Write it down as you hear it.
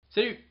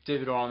Salut,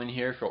 David Allman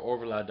here for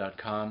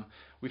Overloud.com.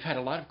 We've had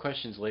a lot of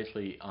questions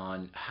lately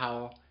on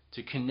how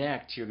to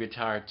connect your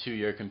guitar to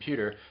your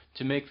computer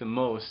to make the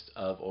most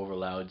of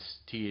Overloud's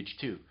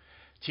TH2.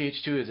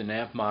 TH2 is an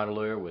amp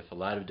modeler with a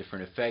lot of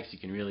different effects. You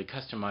can really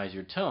customize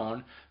your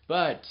tone,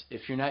 but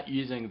if you're not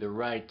using the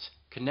right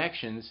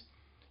connections,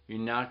 you're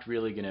not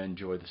really going to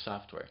enjoy the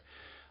software.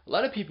 A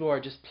lot of people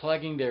are just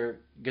plugging their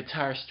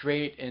guitar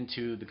straight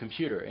into the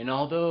computer, and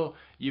although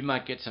you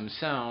might get some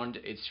sound,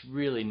 it's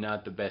really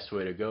not the best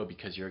way to go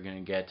because you're going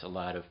to get a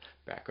lot of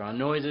background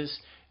noises,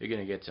 you're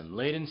going to get some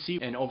latency,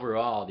 and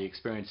overall the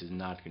experience is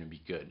not going to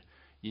be good.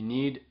 You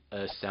need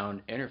a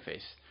sound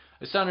interface.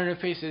 A sound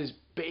interface is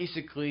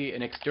basically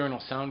an external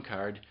sound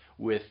card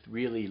with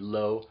really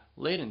low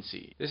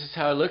latency. This is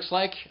how it looks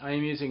like. I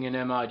am using an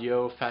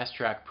M-Audio Fast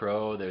Track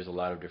Pro. There's a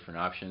lot of different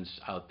options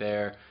out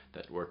there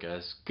that work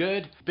as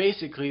good.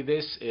 Basically,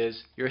 this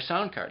is your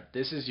sound card.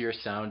 This is your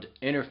sound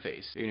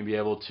interface. You're going to be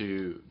able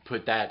to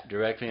put that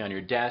directly on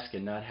your desk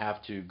and not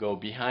have to go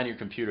behind your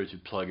computer to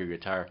plug your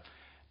guitar.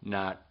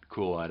 Not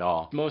cool at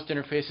all. Most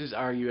interfaces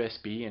are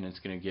USB, and it's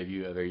going to give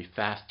you a very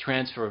fast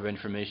transfer of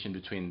information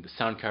between the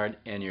sound card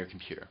and your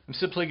computer. I'm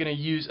simply going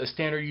to use a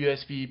standard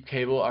USB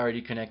cable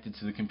already connected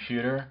to the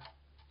computer,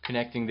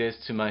 connecting this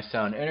to my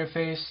sound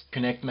interface,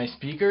 connect my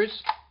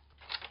speakers.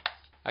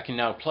 I can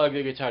now plug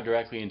the guitar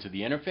directly into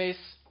the interface.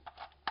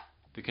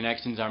 The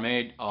connections are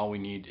made. All we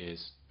need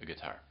is a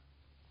guitar.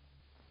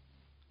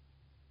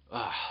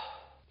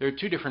 There are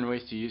two different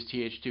ways to use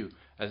TH2,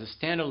 as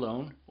a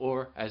standalone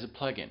or as a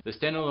plugin. The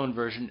standalone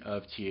version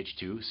of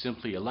TH2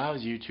 simply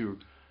allows you to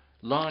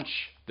launch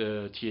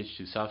the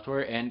TH2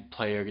 software and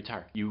play your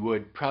guitar. You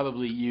would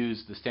probably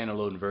use the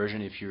standalone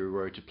version if you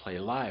were to play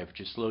live.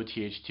 Just load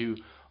TH2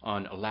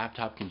 on a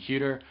laptop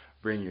computer,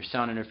 bring your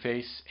sound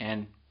interface,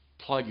 and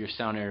plug your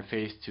sound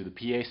interface to the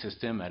PA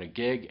system at a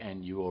gig,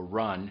 and you will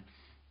run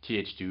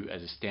TH2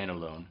 as a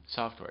standalone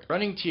software.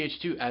 Running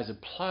TH2 as a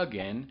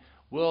plugin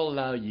will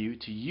allow you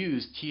to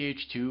use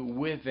TH2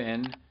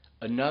 within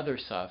another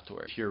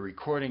software. If you're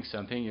recording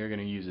something, you're going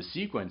to use a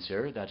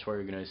sequencer. That's where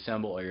you're going to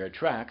assemble all your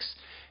tracks.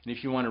 And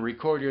if you want to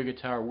record your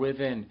guitar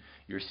within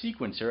your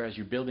sequencer as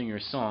you're building your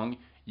song,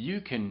 you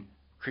can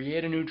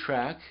create a new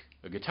track,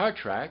 a guitar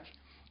track,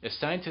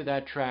 assign to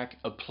that track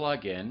a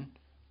plugin,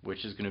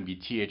 which is going to be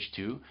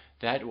TH2.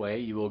 That way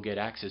you will get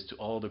access to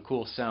all the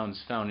cool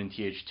sounds found in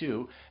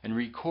TH2 and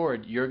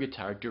record your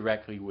guitar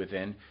directly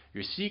within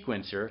your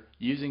sequencer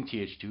using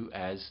TH2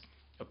 as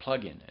a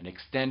plugin, an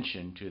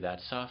extension to that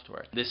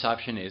software. This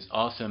option is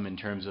awesome in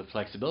terms of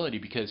flexibility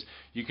because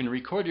you can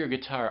record your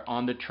guitar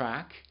on the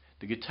track.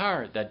 The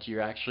guitar that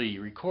you're actually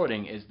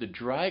recording is the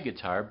dry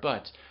guitar,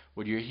 but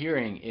what you're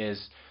hearing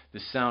is the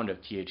sound of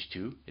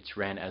TH2. It's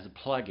ran as a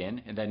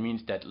plugin, and that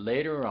means that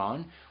later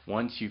on,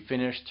 once you've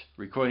finished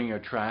recording your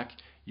track,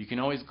 you can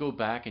always go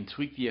back and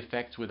tweak the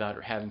effects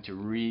without having to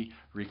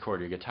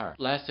re-record your guitar.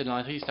 Last and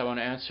not least, I want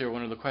to answer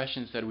one of the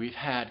questions that we've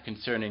had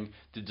concerning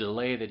the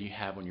delay that you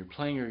have when you're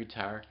playing your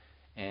guitar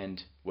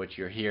and what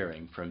you're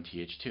hearing from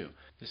TH2.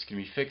 This can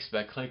be fixed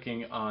by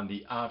clicking on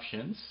the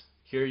options.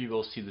 Here you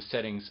will see the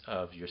settings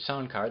of your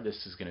sound card.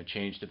 This is going to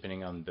change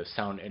depending on the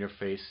sound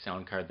interface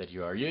sound card that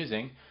you are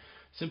using.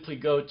 Simply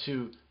go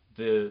to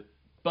the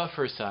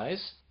buffer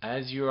size.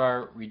 As you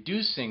are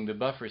reducing the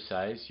buffer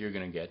size, you're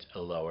going to get a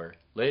lower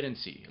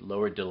latency, a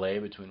lower delay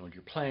between what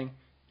you're playing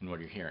and what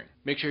you're hearing.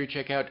 Make sure you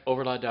check out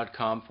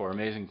Overloud.com for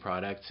amazing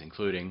products,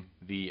 including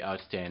the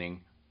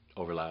outstanding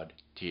Overloud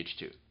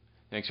TH2.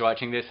 Thanks for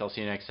watching this. I'll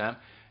see you next time.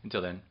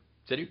 Until then,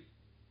 salut!